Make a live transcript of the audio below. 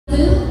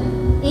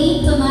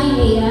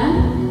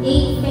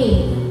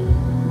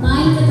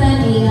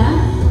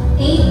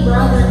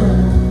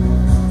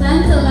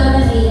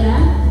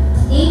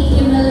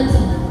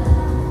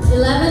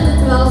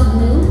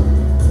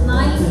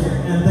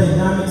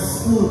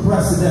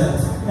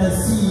President and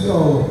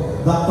CEO,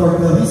 Dr.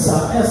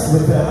 Clarissa S.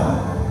 Rivera,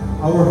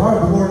 our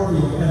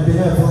hardworking and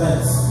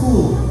benevolent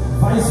School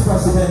Vice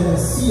President and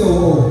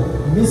COO,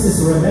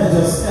 Mrs.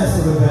 Remedios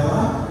S.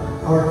 Rivera,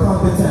 our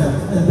competent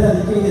and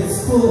dedicated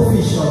school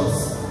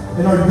officials,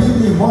 and our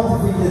deeply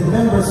motivated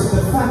members of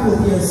the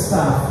faculty and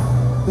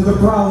staff, to the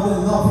proud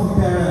and loving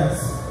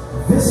parents,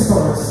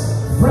 visitors,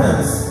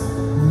 friends,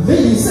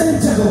 ladies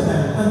and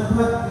gentlemen, and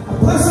a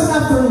pleasant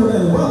afternoon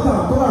and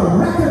welcome to our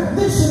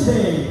Recognition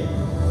Day.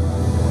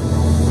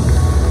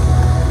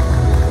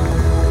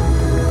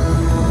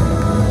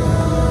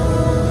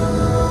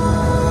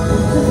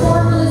 To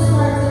formally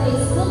start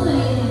today's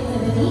culminating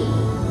activity,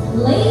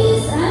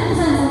 ladies and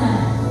gentlemen,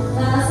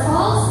 let us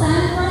all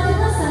stand for the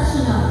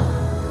processional.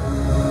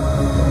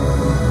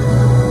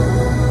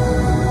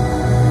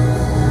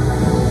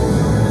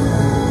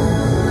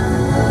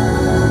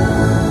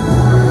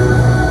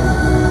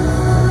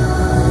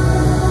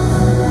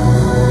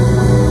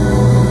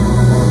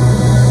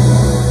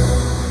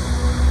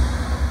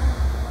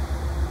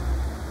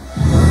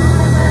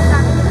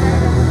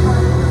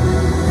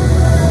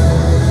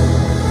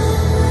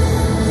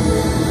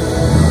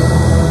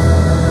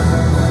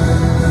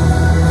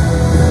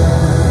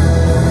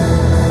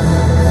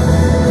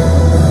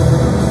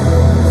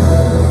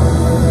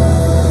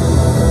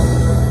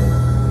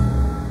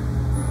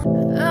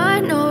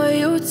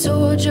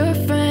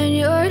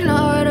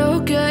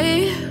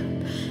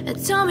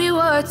 Tell me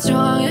what's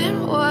wrong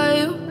and why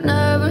you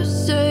never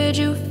said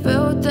you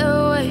felt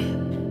that way.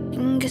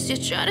 And guess you're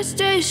trying to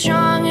stay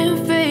strong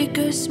and fake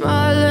a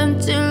smile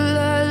until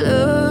I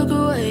look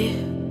away.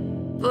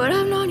 But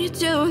I've known you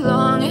too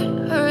long,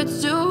 it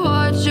hurts to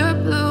watch your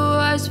blue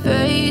eyes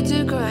fade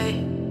to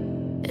gray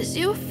as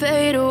you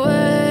fade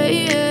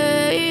away,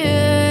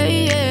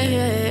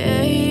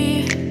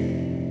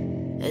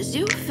 as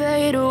you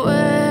fade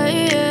away.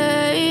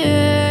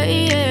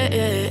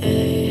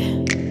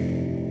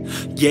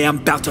 Yeah, I'm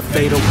about to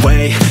fade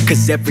away,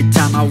 cause every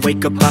time I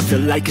wake up I feel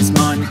like it's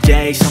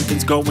Monday.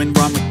 Something's going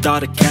wrong with all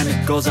the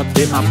chemicals up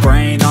in my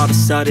brain. All of a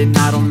sudden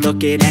I don't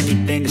look at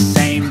anything the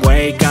same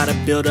way. Got a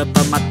buildup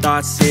of my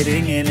thoughts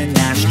sitting in an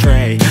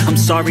ashtray. I'm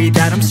sorry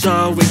that I'm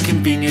so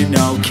inconvenient,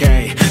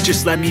 okay.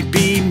 Just let me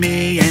be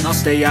me and I'll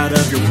stay out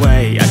of your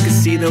way. I can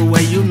see the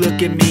way you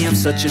look at me, I'm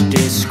such a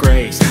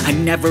disgrace. I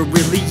never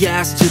really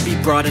asked to be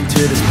brought into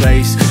this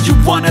place. You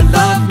wanna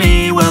love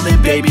me? Well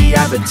then baby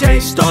have a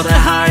taste. All the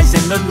highs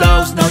and the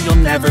lows, no, you'll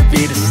never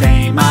be the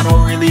same. I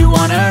don't really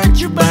wanna hurt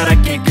you, but I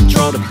can't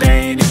control the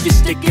pain. If you're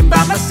sticking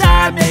by my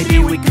side, maybe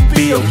we could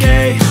be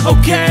okay.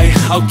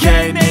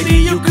 Okay, maybe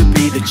you could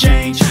be the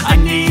change I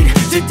need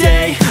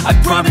today. I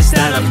promise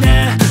that I've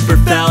never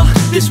felt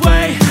this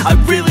way. I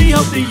really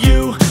hope that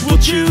you will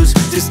choose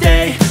to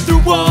stay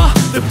through all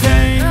the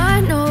pain.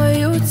 I know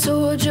you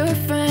told your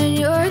friend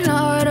you're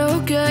not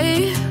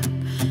okay,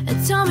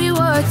 and tell me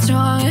what's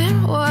wrong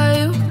and why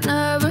you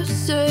never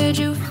said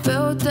you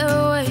felt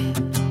that way.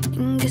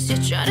 Guess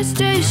you're trying to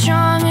stay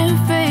strong and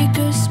fake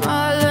a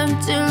smile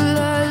until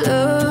I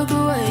look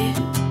away.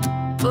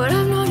 But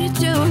I've known you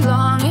too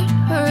long, it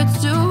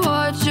hurts to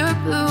watch your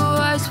blue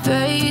eyes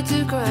fade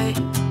to gray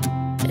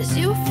as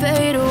you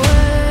fade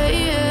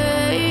away,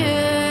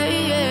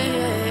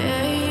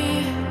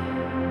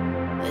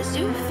 as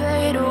you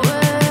fade away,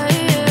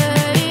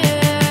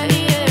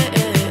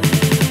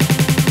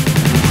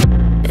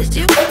 as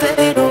you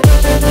fade away.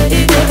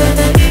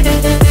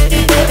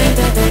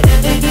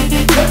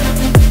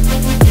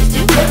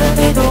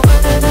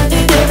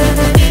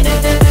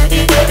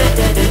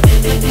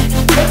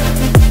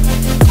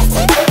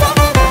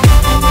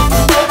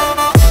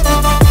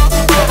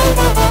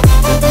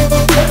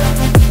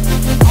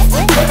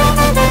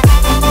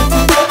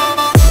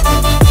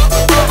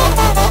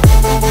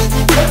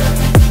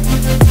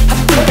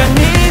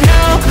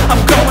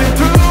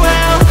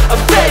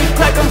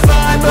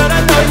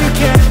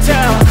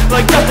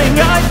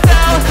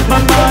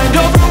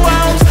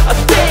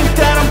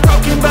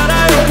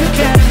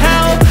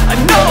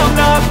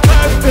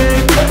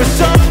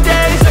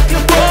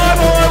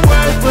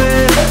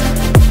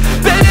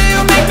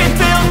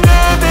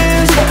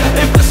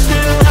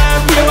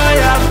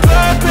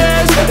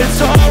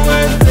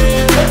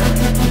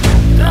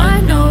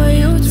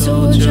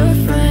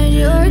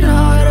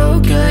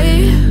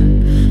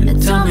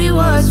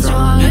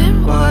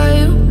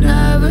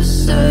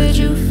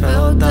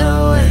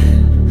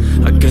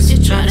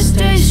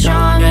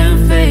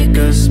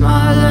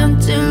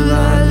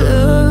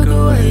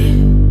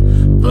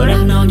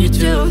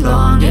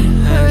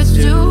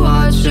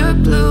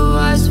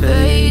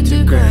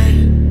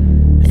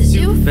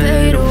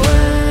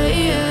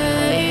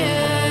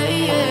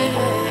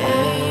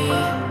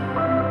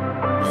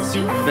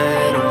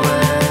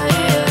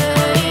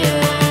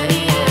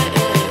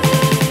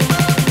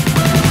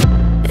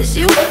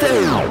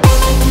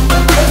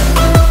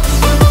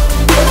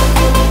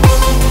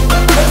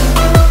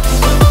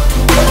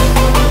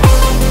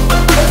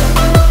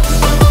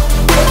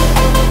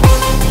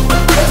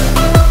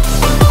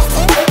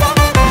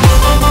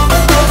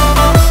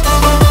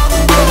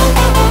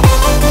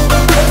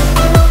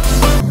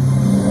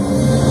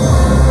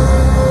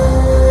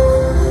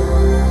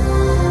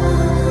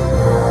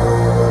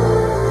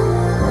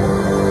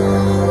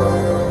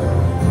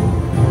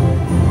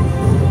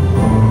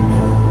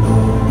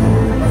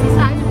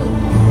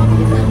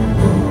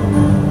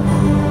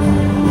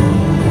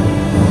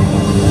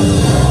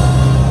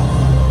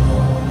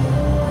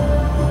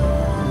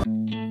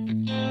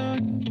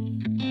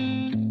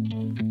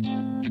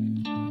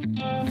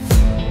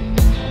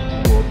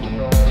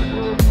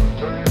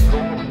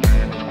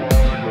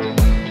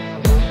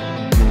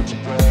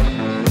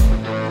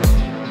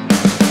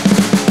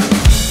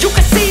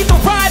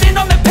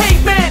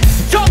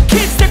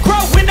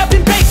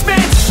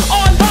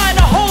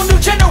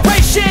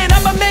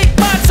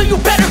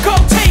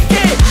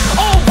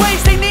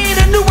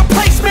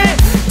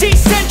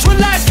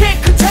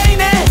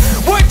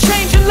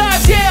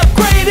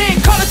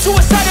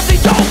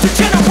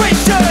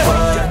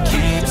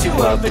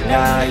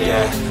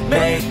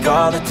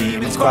 all the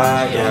demons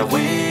quiet. Yeah,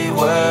 we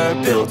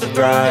were built to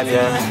thrive,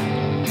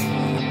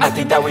 yeah. I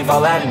think that we've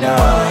all had enough.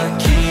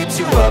 What keeps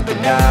you up at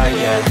night,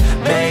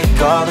 yeah.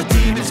 Make all the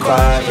demons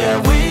quiet, yeah.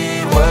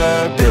 We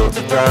were built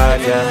to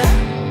thrive,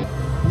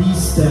 yeah.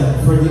 Please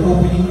stand for the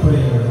opening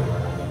prayer.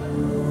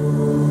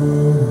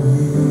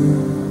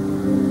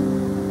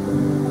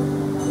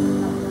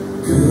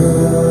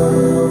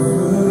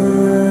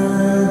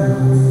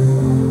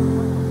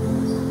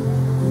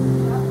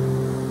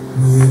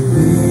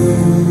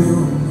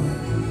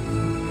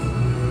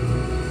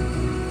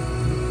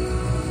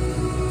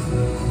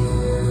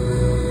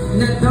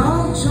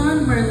 Nadal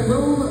John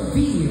Marlowe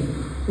V.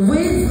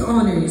 with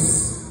honors.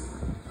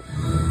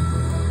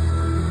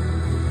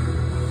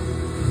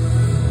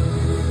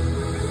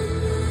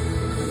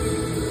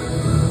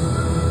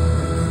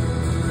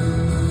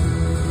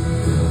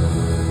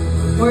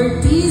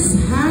 Ortiz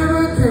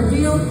Hara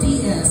Carrillo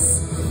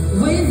DS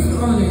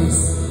with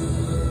honors.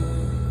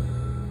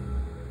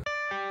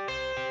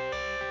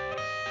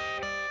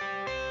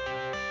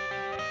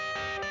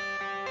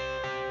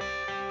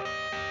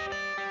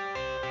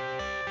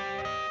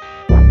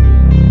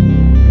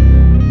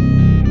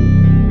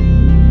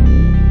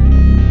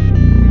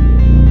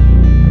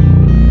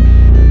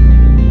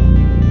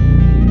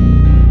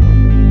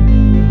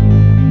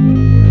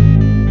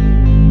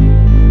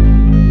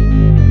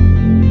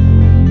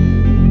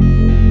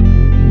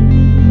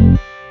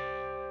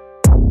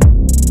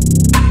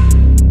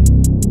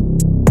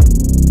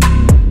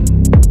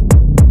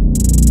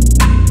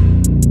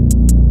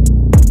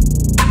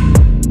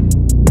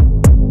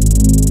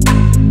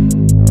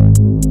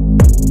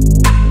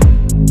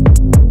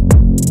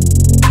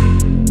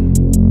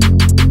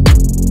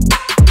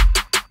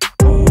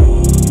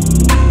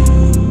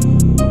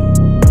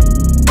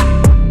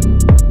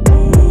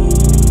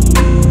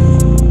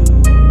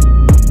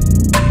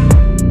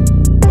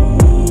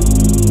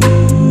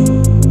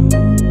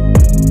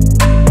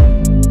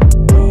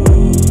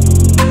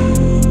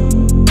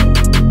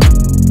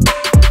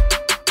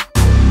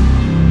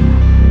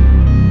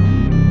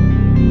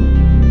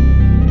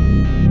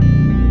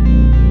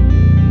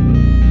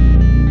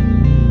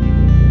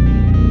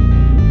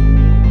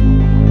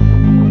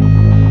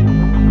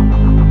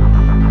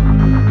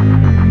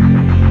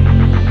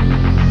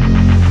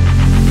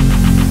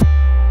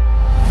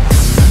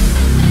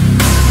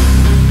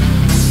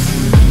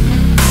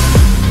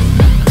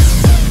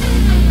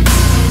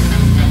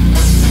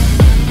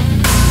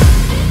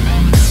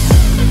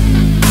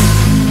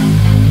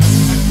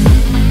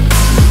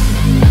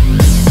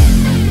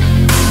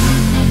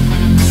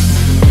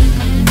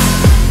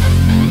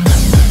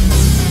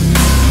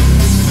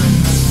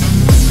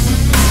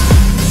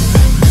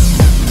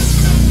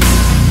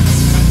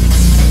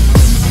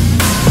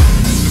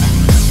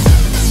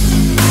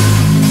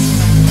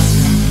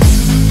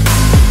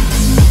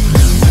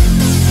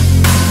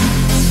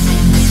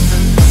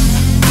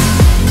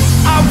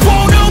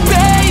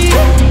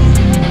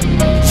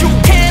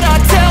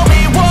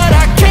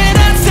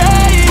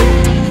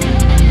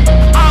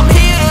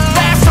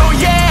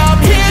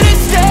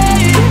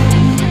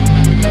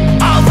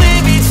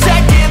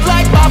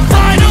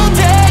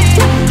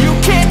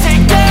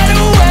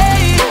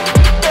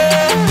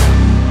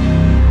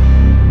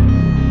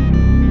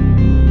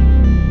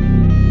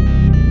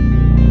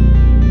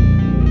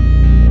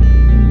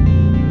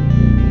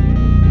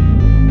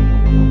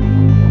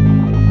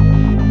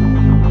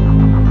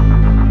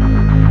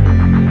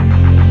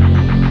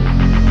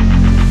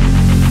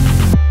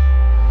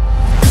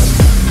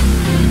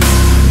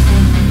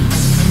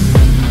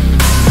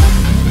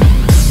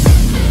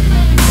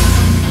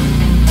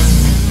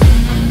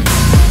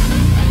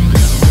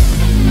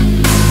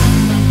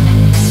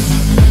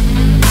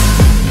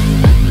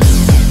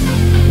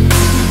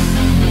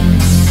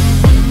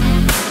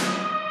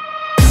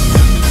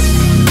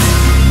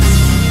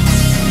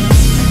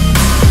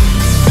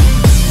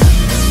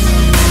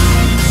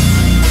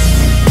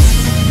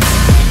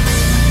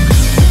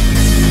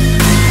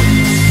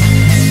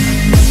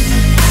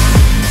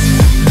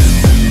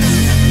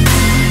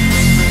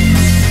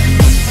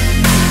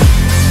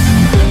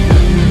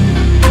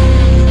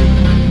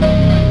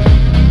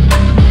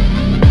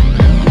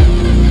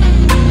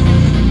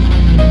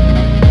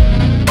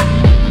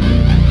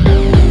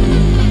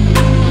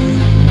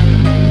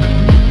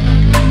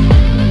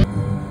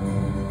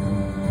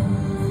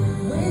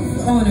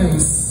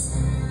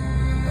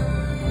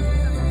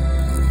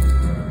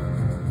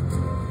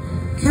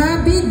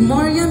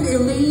 Mariam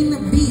Elaine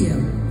B.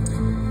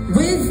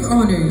 with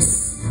honors.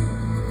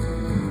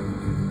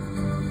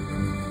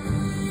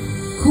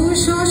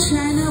 Kusha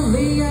Shana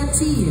Leah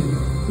T.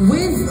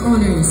 with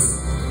honors.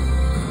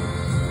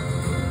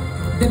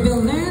 The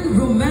Belen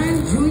Roman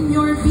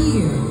Jr. B.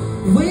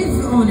 with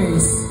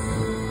honors.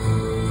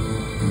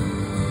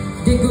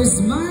 De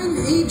Guzman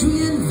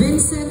Adrian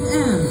Vincent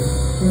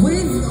M.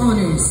 with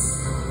honors.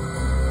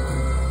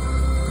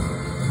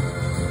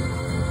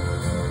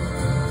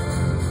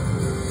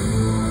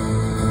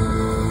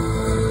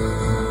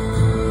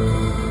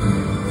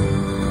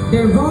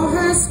 De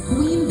Rojas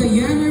Queen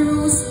Diana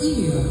Rose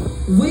E.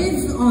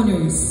 with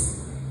honors.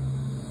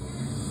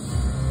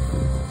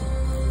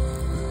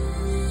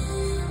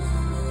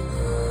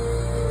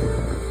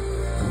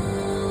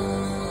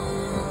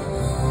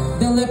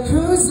 De La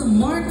Cruz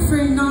Mark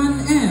Fernan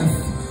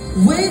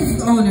F.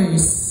 with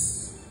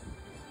honors.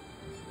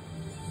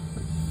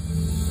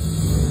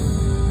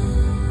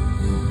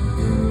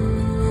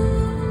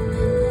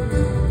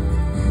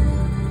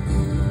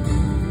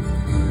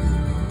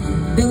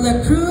 De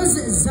La Cruz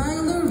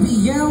Zyler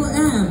Riel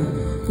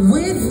M.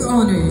 with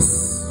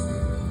honors.